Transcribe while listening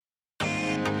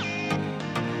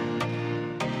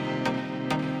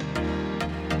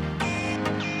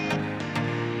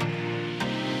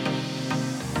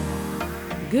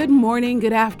Good morning,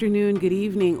 good afternoon, good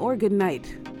evening, or good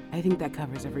night. I think that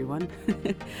covers everyone.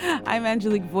 I'm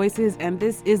Angelique Voices, and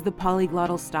this is the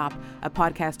Polyglottal Stop, a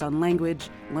podcast on language,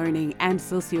 learning, and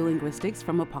sociolinguistics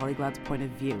from a polyglot's point of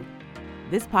view.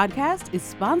 This podcast is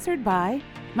sponsored by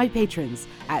my patrons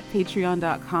at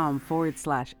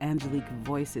patreon.com/Angelique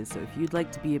Voices. So if you'd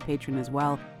like to be a patron as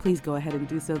well, please go ahead and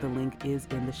do so. The link is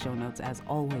in the show notes as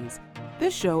always.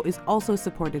 This show is also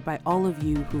supported by all of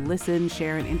you who listen,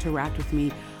 share, and interact with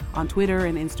me on Twitter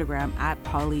and Instagram at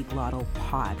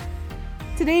PolyglottalPod.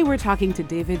 Today we're talking to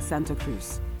David Santa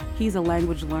Cruz. He's a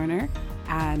language learner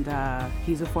and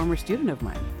he's a former student of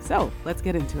mine. So let's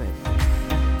get into it.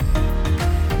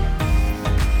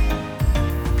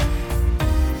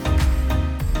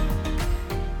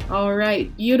 All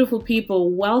right, beautiful people,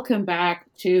 welcome back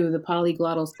to the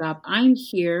Polyglottal Stop. I'm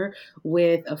here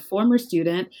with a former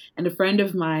student and a friend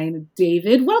of mine,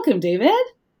 David. Welcome, David.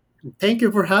 Thank you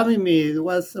for having me. It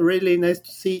was really nice to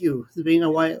see you. It's been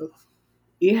a while.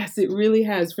 Yes, it really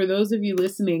has. For those of you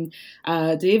listening,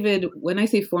 David, when I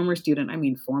say former student, I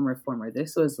mean former.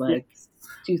 This was like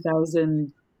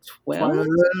 2012?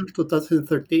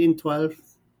 2013, 12.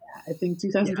 I think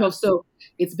 2012. Yeah. So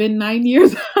it's been 9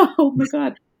 years. Oh my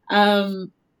God.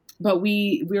 But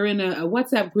we're in a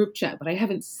WhatsApp group chat, but I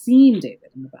haven't seen David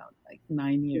in about like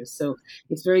 9 years. So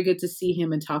it's very good to see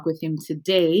him and talk with him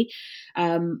today.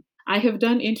 I have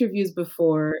done interviews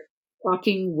before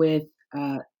talking with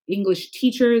English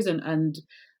teachers and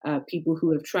people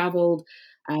who have traveled.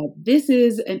 This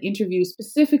is an interview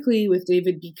specifically with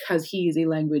David because he is a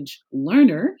language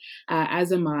learner,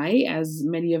 as am I, as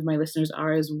many of my listeners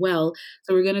are as well.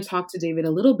 So we're going to talk to David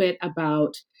a little bit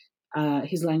about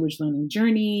his language learning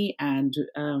journey and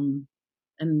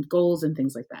goals and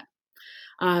things like that.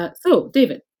 So,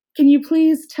 David, can you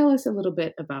please tell us a little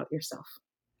bit about yourself?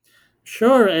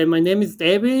 Sure. My name is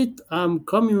David. I'm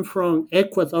coming from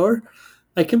Ecuador.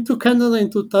 I came to Canada in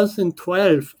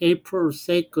 2012, April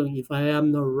 2nd, if I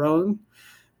am not wrong.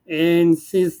 And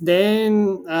since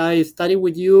then, I studied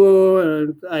with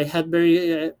you. I had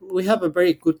we have a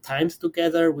very good times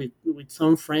together with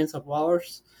some friends of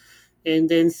ours. And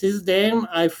then since then,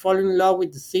 I fall in love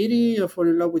with the city. I fall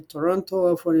in love with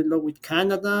Toronto. I fall in love with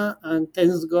Canada. And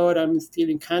thanks God, I'm still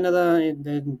in Canada. And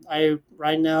then I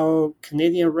right now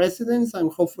Canadian residence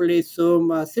and hopefully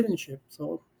some citizenship.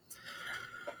 So,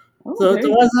 Oh, so it very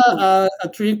was good. a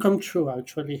dream come true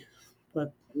actually.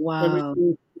 But Wow.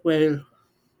 everything well,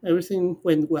 everything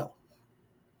went well.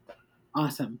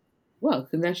 Awesome. Well,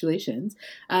 congratulations.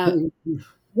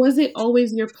 Was it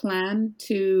always your plan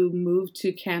to move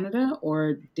to Canada,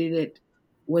 or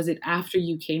was it after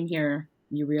you came here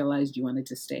you realized you wanted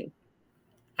to stay?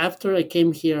 After I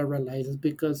came here, I realized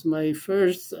because my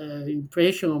first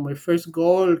impression or my first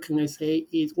goal, can I say,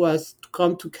 it was to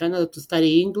come to Canada to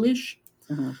study English.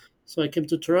 Uh-huh. So I came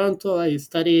to Toronto. I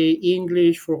studied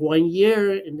English for 1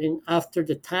 year, and then after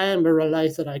the time, I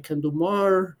realized that I can do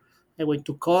more. I went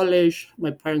to college.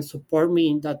 My parents support me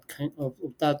in that kind of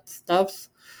that stuff.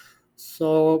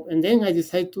 So and then I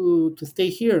decided to stay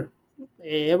here.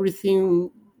 Everything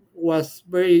was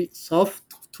very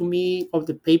soft to me. Of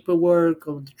the paperwork,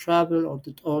 of the travel, of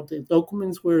the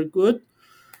documents were good.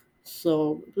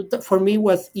 So for me, it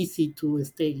was easy to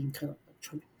stay in Canada.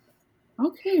 Actually.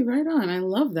 Okay, right on. I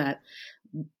love that.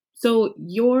 So,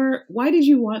 why did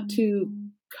you want to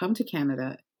come to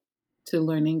Canada to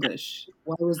learn English?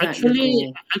 Why was that your Actually,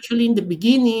 goal? actually, in the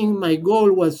beginning, my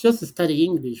goal was just to study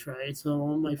English, right?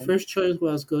 So my Okay. first choice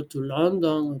was go to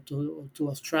London or to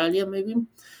Australia, maybe,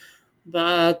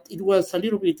 but it was a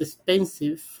little bit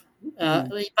expensive. Uh,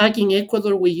 Mm, Back in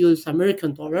Ecuador, we use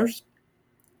American dollars,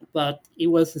 but it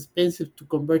was expensive to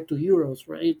convert to euros,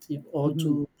 right? Or mhm.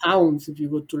 to pounds if you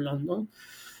go to London.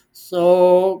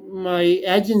 So my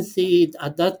agency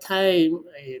at that time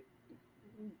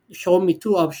showed me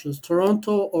two options: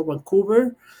 Toronto or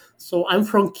Vancouver. So I'm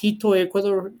from Quito,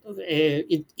 Ecuador.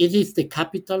 It is the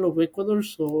capital of Ecuador.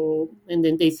 So, and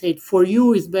then they said, for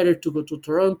you, it's better to go to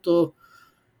Toronto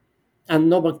and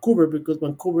not Vancouver because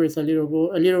Vancouver is a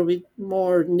little bit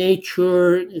more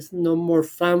nature. It's no more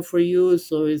fun for you.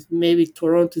 So it's maybe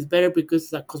Toronto is better because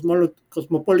it's a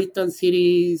cosmopolitan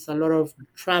city. It's a lot of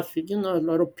traffic. A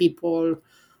lot of people.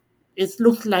 It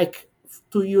looks like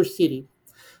to your city.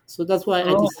 So that's why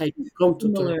I Oh, decided to come to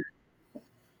Toronto. similar.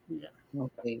 Yeah.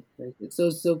 Okay, very good. So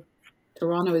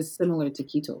Toronto is similar to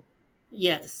Quito.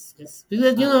 Yes, yes.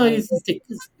 Because Oh, it's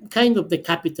kind of the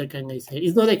capital, can I say?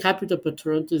 It's not the capital, but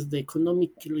Toronto is the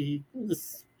economically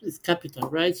is capital,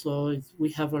 right? So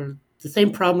we have the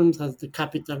same problems as the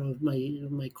capital of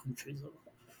my country. So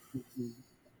mhm.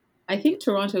 I think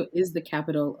Toronto is the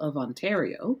capital of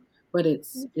Ontario. but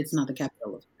it's not the Yes.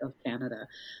 capital of Canada.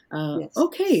 Yes.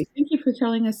 Okay, thank you for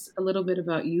telling us a little bit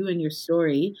about you and your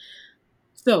story.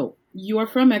 So you are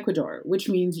from Ecuador, which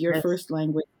means your Yes. first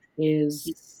language is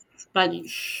It's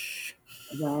Spanish.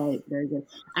 right. Very good.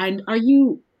 And are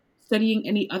you studying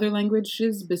any other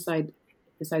languages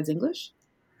besides English?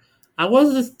 I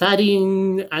was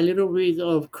studying a little bit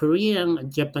of Korean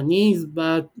and Japanese,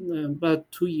 but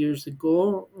about 2 years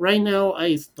ago. Right now,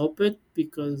 I stopped it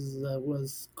because I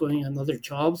was going another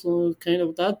job, so kind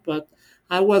of that. But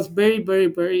I was very, very,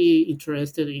 very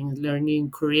interested in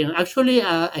learning Korean. Actually,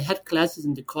 I had classes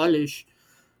in the college,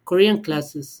 Korean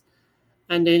classes,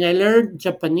 and then I learned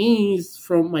Japanese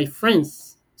from my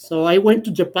friends. So I went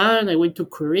to Japan, I went to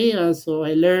Korea, so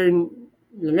I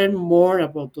learn more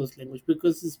about those languages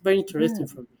because it's very Yeah. interesting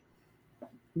for me.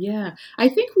 Yeah. I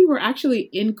think we were actually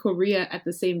in Korea at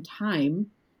the same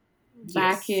time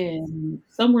back Yes. in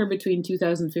somewhere between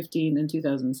 2015 and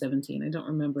 2017. I don't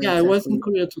remember Yeah, I was in exactly.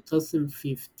 Korea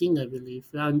 2015, I believe,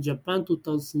 and Japan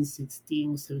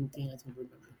 2016, 17, I don't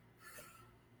remember.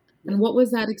 And Yeah. what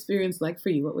was that experience like for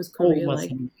you? What was Oh, Korea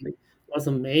like? it was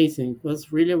amazing. It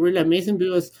was really, really amazing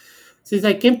because since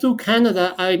I came to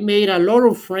Canada, I made a lot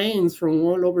of friends from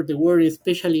all over the world,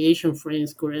 especially Asian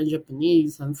friends, Korean,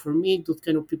 Japanese. And for me, those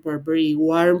kind of people are very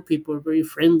warm people, very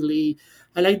friendly.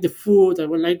 I like the food, I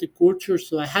like the culture.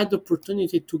 So I had the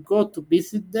opportunity to go to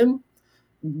visit them.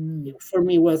 Mhm. For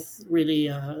me, was really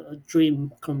a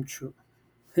dream come true.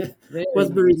 Very Was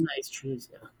very nice. nice choice.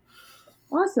 Yeah.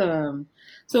 Awesome.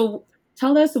 So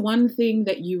tell us one thing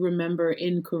that you remember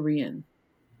in Korean.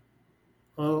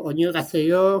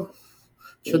 안녕하세요.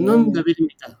 저는 Yeah.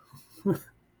 다vid입니다.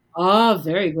 Ah,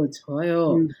 very good.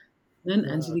 저요. 음, 는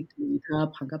어,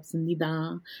 안젤리크입니다.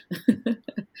 반갑습니다.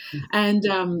 And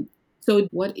so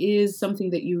what is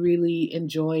something that you really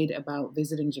enjoyed about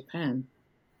visiting Japan?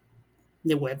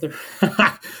 the weather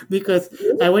because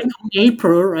I went in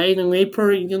April, right? In April,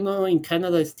 in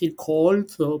Canada it's still cold,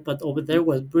 so but over there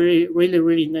was very, really,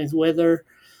 really nice weather.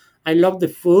 I love the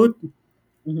food.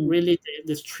 Mhm. Really,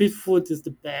 the street food is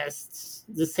the best.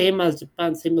 The same as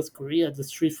Japan, same as Korea. The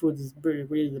street food is very,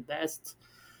 really the best.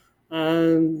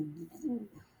 And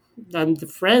the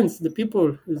friends, the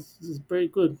people is very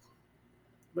good,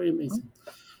 very amazing.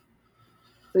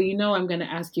 So you know I'm going to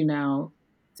ask you now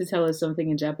to tell us something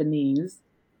in Japanese.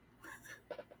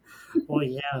 Oh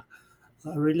yeah,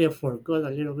 I really forgot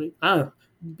a little bit.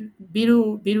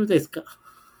 Biru desu ka?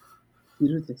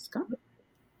 Biru desu ka?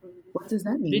 What does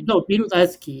that mean? No, biru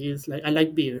daisuki is like I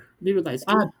like beer. Biru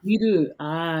daisuki. Ah, biru.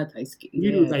 Ah, daisuke.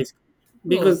 Biru Yeah. daisuki. Cool.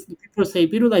 Because people say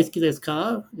biru daisuki desu ka?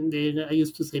 And then I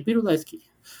used to say biru daisuki.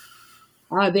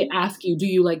 Ah, they ask you, do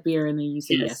you like beer? And then you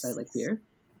say, yes, I Yes. like beer.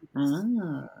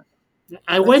 Ah,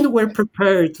 I that's went well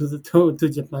prepared to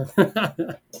Japan.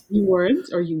 you weren't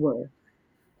or you were?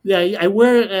 Yeah,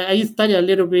 I studied a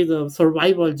little bit of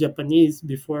survival Japanese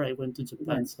before I went to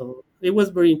Japan, so it was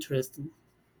very interesting.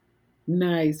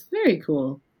 Nice. Very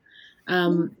cool.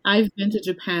 I've been to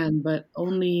Japan, but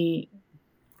only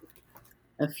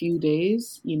a few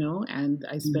days, and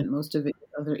I Mm. spent most of it with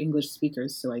other English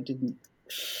speakers, so I didn't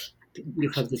You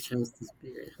have actually the speak. chance to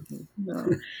speak.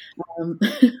 No. Um,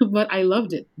 but I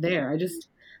loved it there.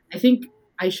 I think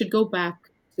I should go back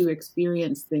to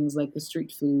experience things like the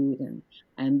street food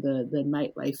and the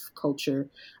nightlife culture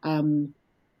um,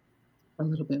 a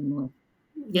little bit more.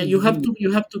 Yeah, you have Mhm.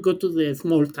 to go to the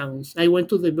small towns. I went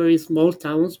to the very small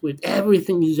towns with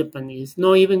everything in Japanese.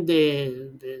 No, even the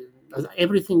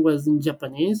everything was in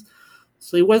Japanese.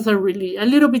 So it was a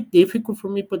little bit difficult for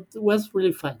me, but it was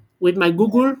really fun. With my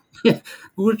Google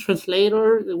Google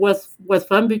Translator, it was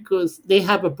fun because they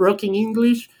have a broken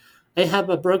English, I have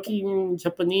a broken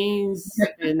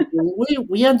Japanese, and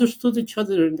we understood each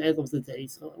other at the end of the day.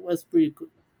 So it was pretty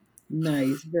good.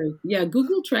 Nice. Very, yeah,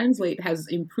 Google Translate has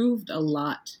improved a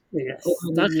lot over Yes,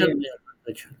 the that helped years. me a lot,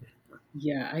 actually.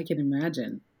 Yeah, I can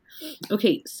imagine.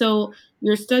 Okay, so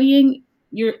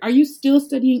are you still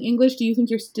studying English? Do you think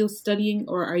you're still studying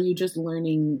or are you just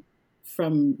learning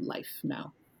from life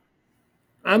now?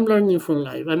 I'm learning from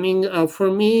life. I mean,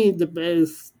 for me, the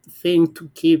best thing to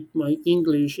keep my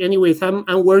English. Anyways, I'm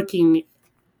working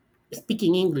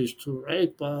speaking English too,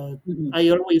 right? But Mhm. I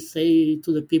always say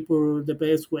to the people the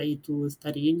best way to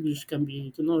study English can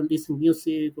be listen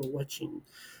music or watch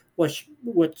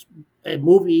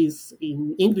movies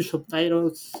in English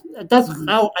subtitles. That's Mhm.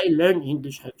 how I learn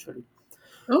English actually.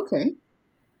 Okay.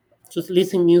 Just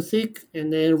listen music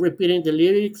and then repeating the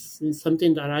lyrics is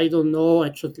something that I don't know. I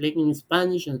translate in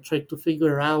Spanish and try to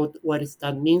figure out what is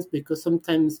that means because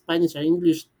sometimes Spanish and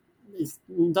English is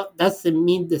not, doesn't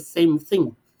mean the same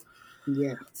thing.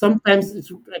 Yeah. Sometimes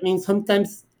it's, I mean,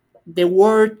 sometimes the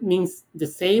word means the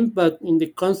same, but in the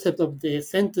concept of the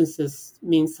sentences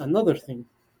means another thing.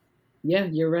 Yeah,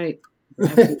 you're right.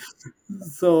 Absolutely.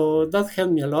 So that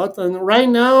helped me a lot. And right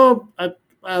now,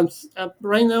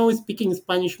 right now speaking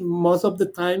Spanish most of the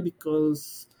time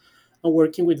because I'm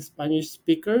working with Spanish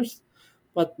speakers.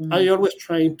 But I Mhm. always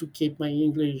trying to keep my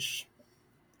English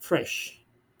fresh,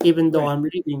 even though Right. I'm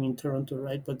living in Toronto,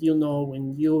 right? But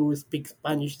when you speak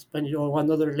Spanish or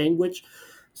another language,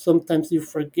 sometimes you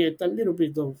forget a little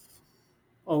bit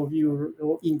of your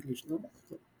English, no?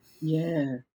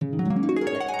 Yeah.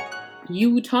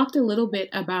 You talked a little bit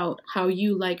about how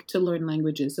you like to learn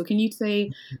languages. So can you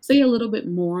say a little bit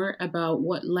more about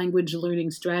what language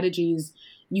learning strategies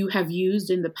you have used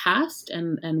in the past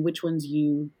and which ones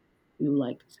you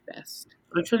liked best?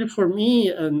 Actually, for me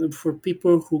and for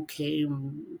people who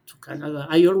came to Canada,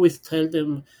 I always tell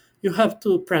them you have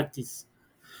to practice.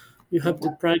 You have to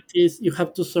Yeah. practice. You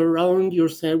have to surround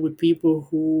yourself with people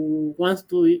who wants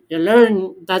to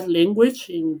learn that language.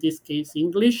 In this case,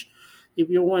 English. If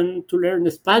you want to learn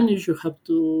Spanish, you have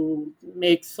to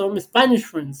make some Spanish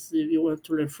friends. If you want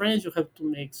to learn French, you have to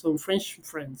make some French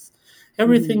friends. Hmm.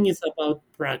 Everything is about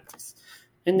practice.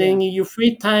 And Yeah. then in your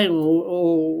free time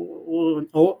or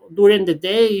during the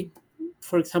day,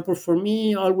 for example, for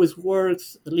me, always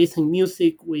works listening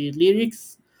music with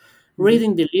lyrics, Hmm.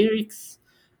 reading the lyrics,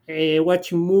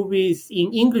 watching movies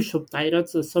in English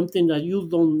subtitles or something that you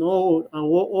don't know,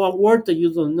 or a word that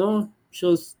you don't know.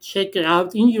 Just check it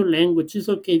out in your language. It's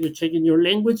okay to check in your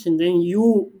language, and then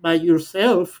you by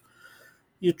yourself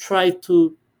you try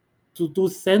to do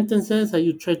sentences and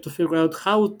you try to figure out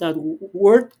how that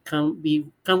word can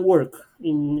work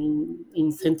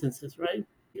in sentences, right?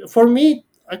 For me,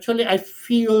 actually, I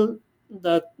feel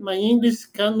that my English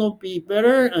cannot be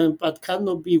better and but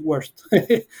cannot be worse.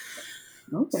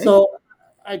 Okay. So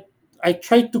I I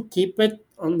try to keep it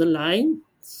on the line.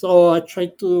 So I try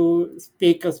to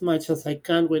speak as much as I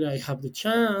can when I have the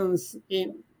chance.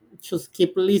 And just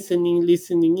keep listening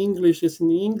English,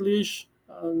 listening English,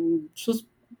 and just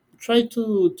try to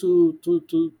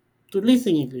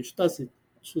listen English. That's it.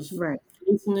 Just Right.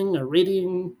 listening or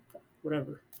reading,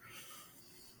 whatever.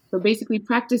 So basically,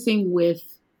 practicing with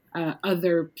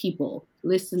other people,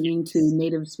 listening to Yes,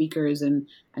 native speakers and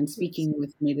yes, speaking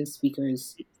with native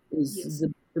speakers is yes.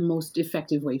 the most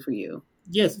effective way for you.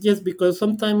 Yes, because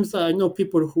sometimes I know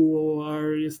people who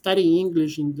are studying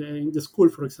English in the school,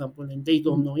 for example, and they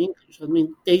don't Mhm. know English. I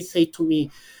mean, they say to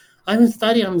me, I'm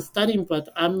studying, but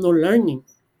I'm not learning."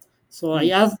 So I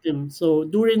Mm. ask them, "So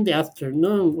during the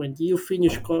afternoon, when you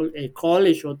finish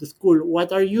college or the school,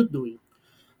 what are you doing?"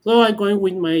 So I'm going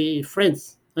with my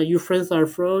friends. And your friends are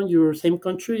from your same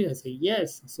country? I say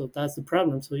yes. So that's the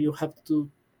problem. So you have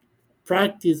to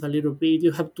practice a little bit.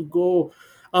 You have to go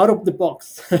out of the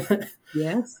box.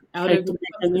 Yes, out Try of to the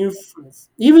make a box. new friends.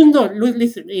 Even though,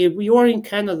 listen, if you are in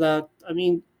Canada, I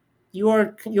mean,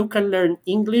 you can learn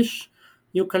English,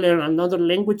 you can learn another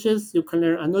languages, you can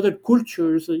learn another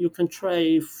culture, so you can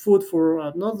try food for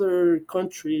another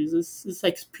countries. It's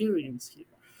experience here.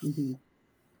 Mhm.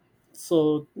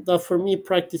 So that for me,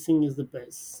 practicing is the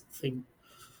best thing.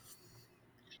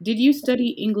 Did you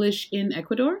study English in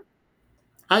Ecuador?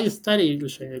 I studied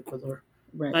English in Ecuador.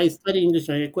 Right. I studied English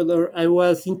in Ecuador. I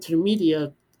was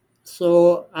intermediate,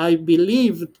 so I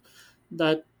believed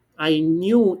that I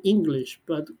knew English.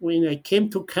 But when I came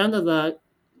to Canada,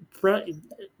 pra-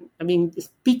 I mean,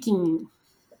 speaking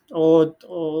or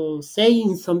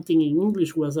saying something in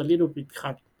English was a little bit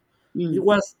hard. Mm. It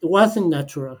wasn't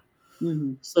natural.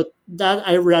 Hmm. So that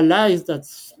I realized that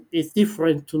it's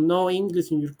different to know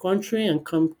English in your country and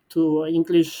come to an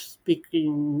English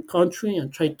speaking country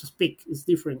and try to speak. It's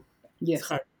different. It's Yes.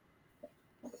 hard.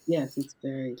 Yes, it's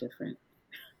very different.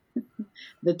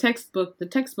 The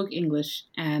textbook English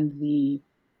and the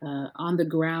on the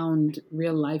ground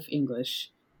real life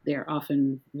English, they're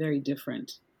often very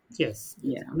different. Yes.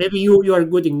 Yeah. Maybe you are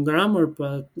good in grammar,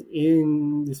 but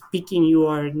in the speaking you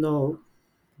are not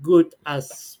good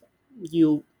as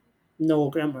you know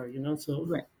grammar. So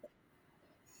Right.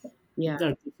 Yeah. there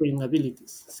are different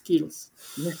abilities, skills.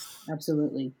 Yes,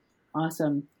 absolutely.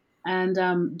 Awesome. And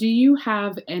do you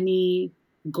have any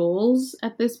goals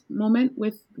at this moment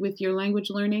with your language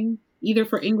learning, either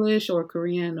for English or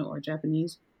Korean or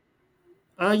Japanese?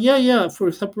 Yeah. For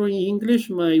example, in English,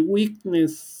 my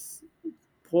weakness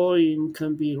point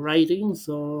can be writing.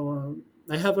 So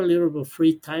I have a little bit of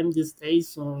free time these days.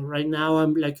 So right now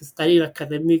I'm like studying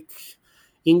academic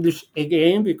English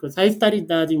again because I studied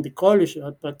that in the college,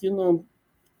 but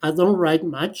I don't write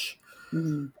much.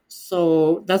 Hmm.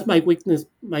 So that's my weakness.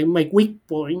 My weak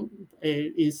point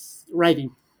is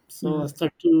writing. So I Mhm.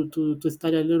 start to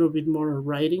study a little bit more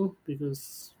writing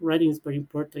because writing is very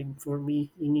important for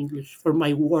me in English for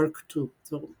my work too.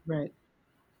 Right.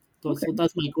 So Okay.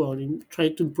 that's my goal in try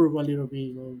to improve a little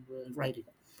bit of writing.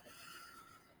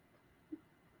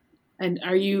 And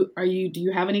do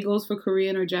you have any goals for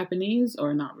Korean or Japanese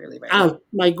or not really right now?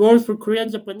 My goals for Korean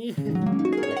Japanese.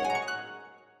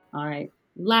 All right.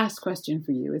 Last question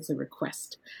for you. It's a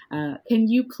request. Can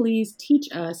you please teach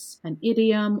us an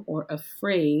idiom or a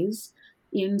phrase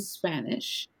in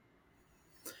Spanish?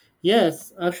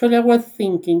 Yes, actually, I was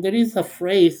thinking there is a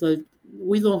phrase that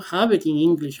we don't have it in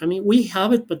English. I mean, we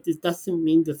have it, but it doesn't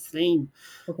mean the same.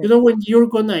 You Okay. know, when you're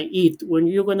gonna eat, when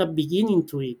you're gonna begin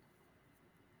to eat,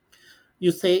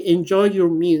 you say enjoy your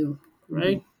meal, Mhm.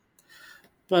 right?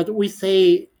 But we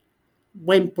say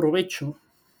buen provecho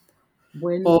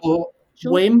Buen or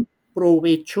show? buen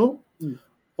provecho Mm,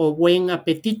 or buen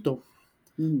apetito.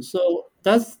 mm, So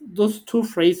that's those two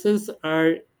phrases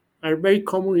are very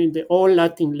common in the all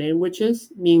Latin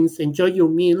languages. Means enjoy your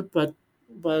meal, but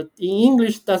in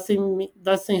English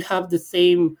doesn't have the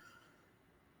same.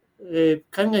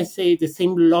 Can I say the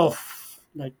same love?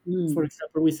 Like for mm.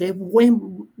 example, we say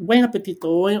buen apetito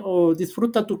or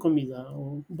disfruta tu comida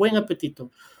or buen apetito.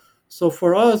 So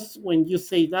for us, when you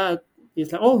say that,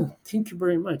 it's like, oh, thank you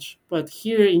very much. But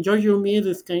here, enjoy your meal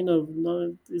is kind of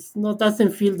not. It's not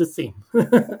doesn't feel the same.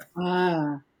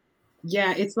 Ah,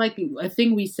 yeah, it's like a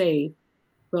thing we say,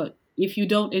 but if you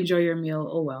don't enjoy your meal,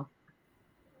 oh well.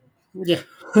 Yeah.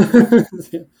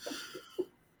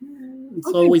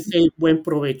 So Okay. we say buen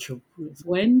provecho.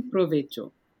 Buen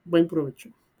provecho Buen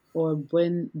provecho. or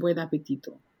buen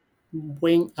apetito.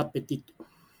 Buen apetito.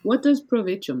 What does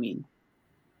provecho mean?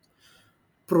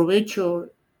 Provecho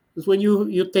is when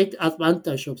you take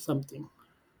advantage of something.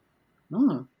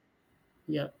 Oh,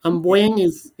 Yeah. And okay. buen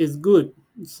is good.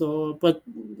 So, but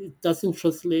it doesn't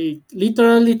translate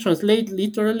literally. Translate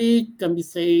literally can be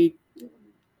say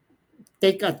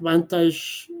take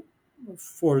advantage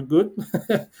for good.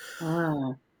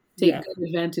 Ah, take Yeah. good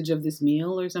advantage of this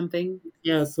meal or something.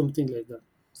 Yeah. Something like that.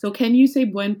 So can you say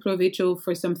buen provecho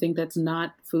for something that's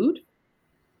not food?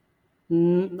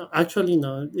 No, actually,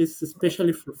 no. It's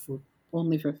especially for food.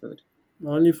 Only for food.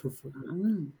 Only for food.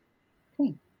 Ah,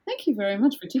 okay. Thank you very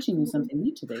much for teaching me something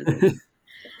new today, David.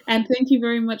 And thank you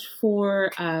very much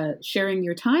for sharing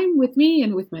your time with me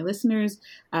and with my listeners.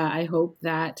 I hope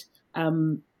that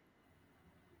um,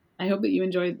 I hope that you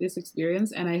enjoyed this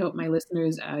experience, and I hope my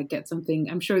listeners get something.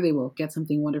 I'm sure they will get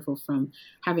something wonderful from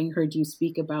having heard you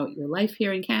speak about your life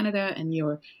here in Canada and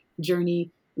your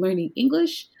journey learning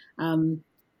English. Um,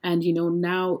 and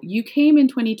now you came in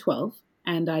 2012,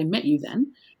 and I met you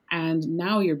then, and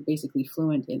now you're basically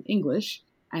fluent in English,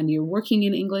 and you're working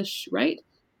in English, right?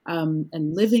 And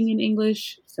living in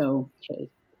English. So,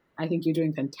 hey, I think you're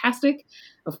doing fantastic,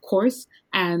 of course.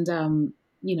 And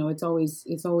it's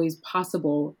always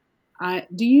possible.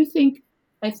 Do you think?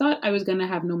 I thought I was going to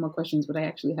have no more questions, but I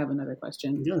actually have another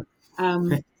question. Yeah.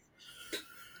 Um,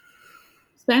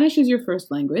 Spanish is your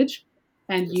first language,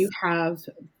 and you Yes. have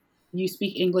you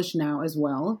speak English now as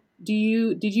well. Do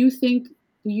you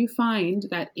find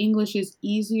that English is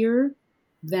easier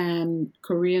than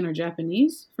Korean or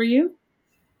Japanese for you?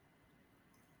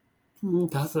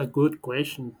 That's a good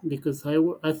question because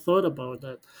I thought about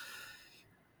that.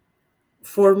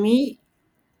 For me,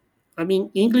 I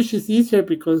mean, English is easier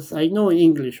because I know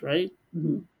English, right?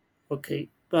 Hmm. Okay,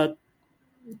 but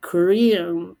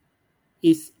Korean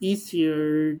is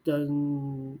easier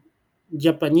than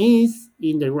Japanese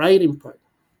in the writing part.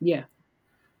 Yeah.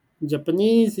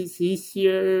 Japanese is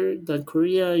easier than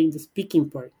Korea in the speaking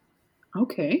part.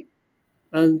 Okay.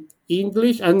 And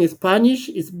English and Spanish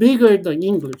is bigger than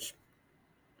English.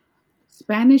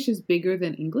 Spanish is bigger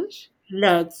than English.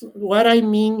 That's what I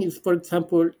mean is, for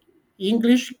example,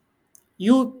 English,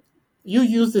 you you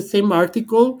use the same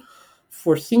article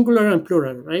for singular and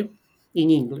plural, right? In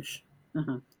English, Uh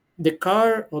huh. the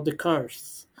car or the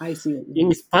cars. I see what you In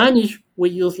mean. Spanish, we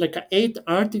use like eight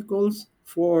articles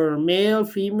for male,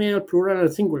 female, plural,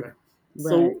 and singular.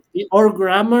 Right. So our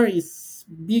grammar is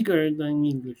bigger than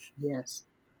English. Yes.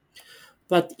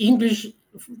 But English,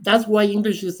 that's why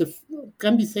English is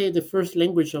can be said the first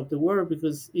language of the world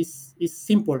because it's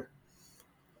simple.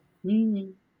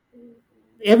 Mm,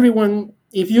 Everyone,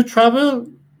 if you travel,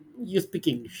 you speak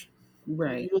English.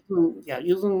 right. You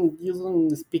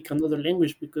don't speak another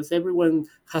language because everyone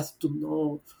has to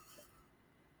know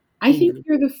I think English.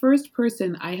 you're the first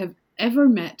person I have ever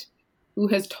met who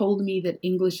has told me that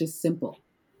English is simple.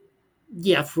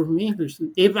 Yeah, for me, English.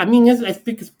 If I mean, yes, I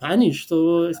speak Spanish,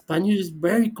 so Spanish is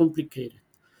very complicated.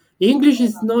 English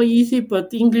is not easy,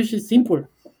 but English is simple.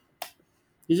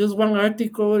 It's just one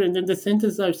article, and then the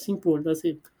sentences are simple. That's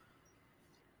it.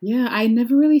 Yeah, I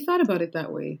never really thought about it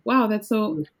that way. Wow, that's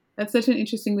such an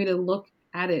interesting way to look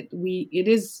at it. It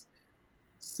is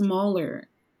smaller.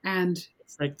 And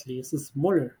Exactly. It's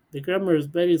smaller. The grammar is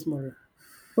very smaller.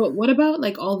 but what about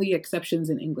like all the exceptions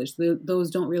in English?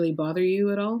 Those don't really bother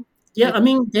you at all? Yeah, Like, I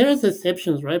mean, there's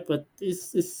exceptions, right? But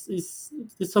it's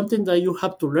something that you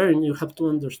have to learn. You have to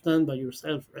understand by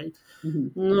yourself, right?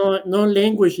 mhm, No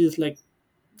language is like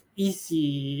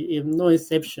easy, if no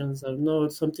exceptions, or no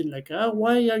something like,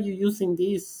 why are you using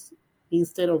this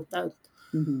instead of that?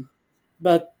 mhm,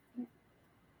 But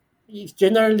if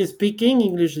generally speaking,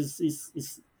 English is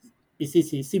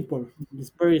easy, simple. mhm.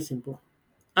 It's very simple.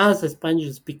 As a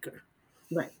Spanish speaker,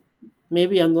 Right.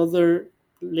 maybe another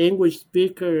language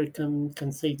speaker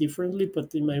can say differently,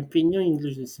 but in my opinion,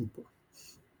 English is simple.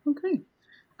 Okay.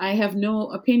 I have no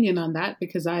opinion on that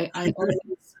because I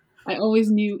always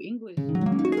knew English.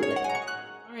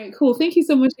 All right, cool. Thank you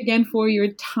so much again for your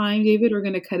time, David. We're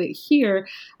going to cut it here.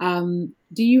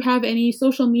 Do you have any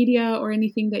social media or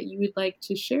anything that you would like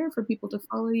to share for people to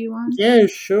follow you on? Yeah,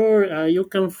 sure. You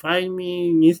can find me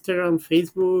in Instagram,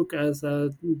 Facebook as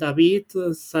David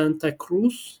Santa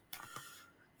Cruz.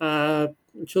 Uh,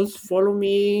 just follow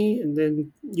me, and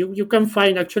then you can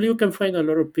find, actually you can find a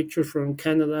lot of pictures from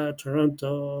Canada,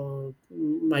 Toronto,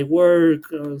 my work,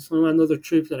 some another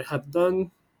trips that I have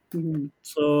done. Mhm.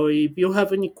 So if you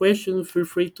have any questions, feel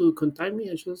free to contact me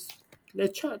and just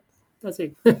let's chat. That's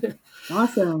it.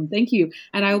 Awesome. Thank you.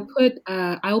 And I'll put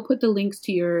the links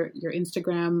to your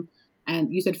Instagram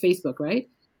and you said Facebook, right?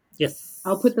 I'll Yes.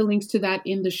 put the links to that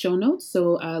in the show notes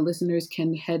so listeners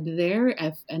can head there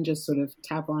and just sort of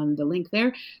tap on the link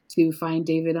there to find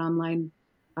David online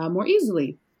more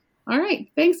easily. All right.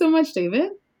 Thanks so much,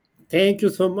 David. Thank you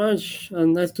so much,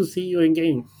 and nice to see you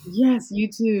again. Yes, you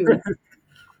too.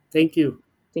 Thank you.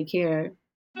 Take care.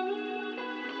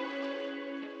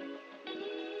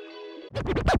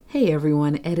 Hey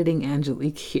everyone, Editing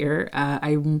Angelique here.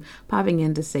 I'm popping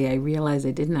in to say I realized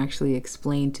I didn't actually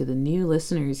explain to the new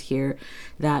listeners here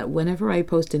that whenever I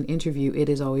post an interview, it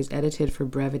is always edited for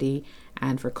brevity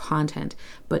and for content.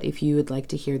 But if you would like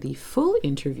to hear the full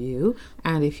interview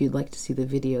and if you'd like to see the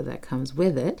video that comes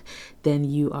with it, then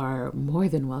you are more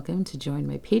than welcome to join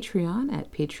my Patreon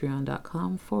at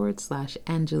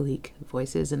patreon.com/Angelique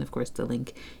Voices. And of course, the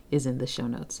link is in the show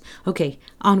notes. Okay,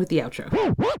 on with the outro.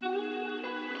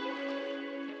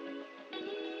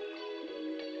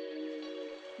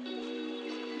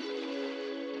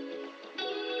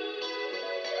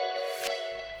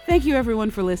 Thank you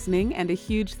everyone for listening, and a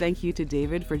huge thank you to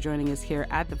David for joining us here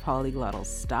at the Polyglottal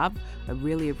Stop. I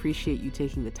really appreciate you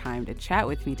taking the time to chat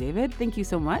with me, David. Thank you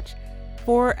so much.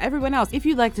 For everyone else, if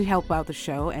you'd like to help out the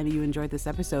show and you enjoyed this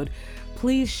episode,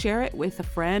 please share it with a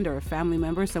friend or a family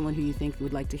member, someone who you think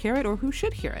would like to hear it or who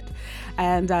should hear it.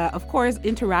 And of course,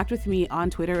 interact with me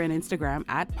on Twitter and Instagram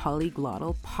at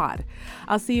PolyglottalPod.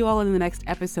 I'll see you all in the next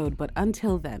episode, but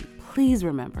until then, please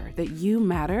remember that you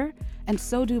matter and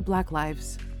so do Black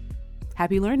lives.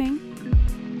 Happy learning!